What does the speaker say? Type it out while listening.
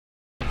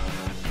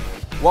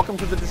Welcome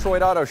to the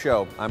Detroit Auto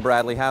Show. I'm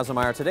Bradley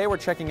Hasemeyer. Today we're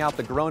checking out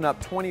the grown-up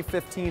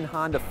 2015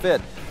 Honda Fit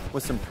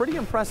with some pretty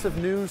impressive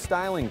new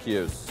styling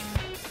cues.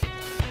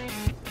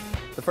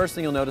 The first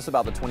thing you'll notice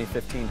about the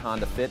 2015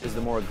 Honda Fit is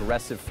the more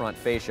aggressive front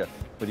fascia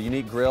with a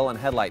unique grille and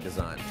headlight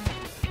design.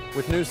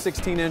 With new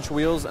 16-inch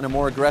wheels and a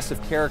more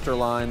aggressive character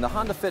line, the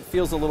Honda Fit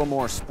feels a little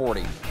more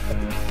sporty.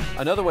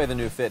 Another way the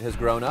new Fit has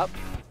grown up,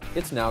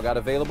 it's now got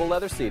available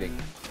leather seating.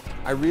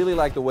 I really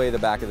like the way the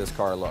back of this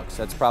car looks.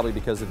 That's probably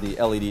because of the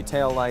LED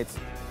taillights,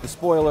 the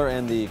spoiler,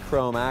 and the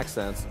chrome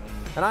accents.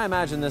 And I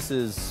imagine this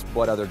is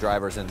what other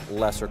drivers in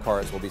lesser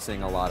cars will be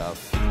seeing a lot of.